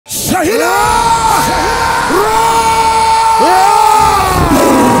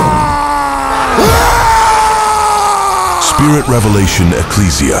Spirit Revelation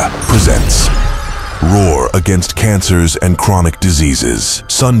Ecclesia presents Roar Against Cancers and Chronic Diseases,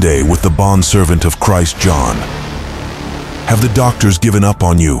 Sunday with the bondservant of Christ, John. Have the doctors given up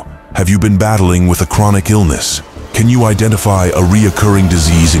on you? Have you been battling with a chronic illness? Can you identify a reoccurring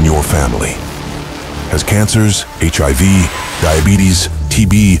disease in your family? Has cancers, HIV, diabetes,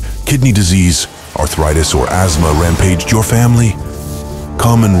 TB, kidney disease, arthritis, or asthma rampaged your family?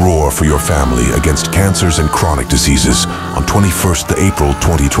 Come and roar for your family against cancers and chronic diseases on 21st April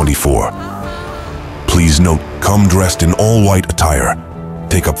 2024. Please note, come dressed in all-white attire.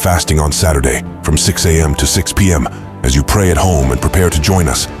 Take up fasting on Saturday from 6 a.m. to 6 p.m. as you pray at home and prepare to join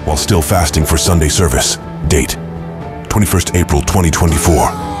us while still fasting for Sunday service. Date, 21st April 2024.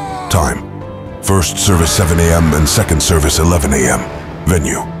 Time, first service 7 a.m. and second service 11 a.m.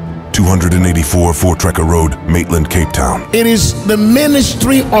 Venue, 284 Voortrekker Road, Maitland, Cape Town. It is the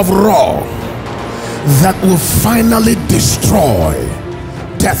ministry of Raw that will finally destroy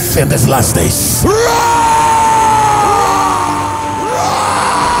death in these last days.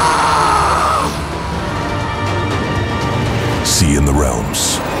 See in the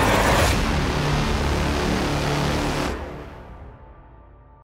realms.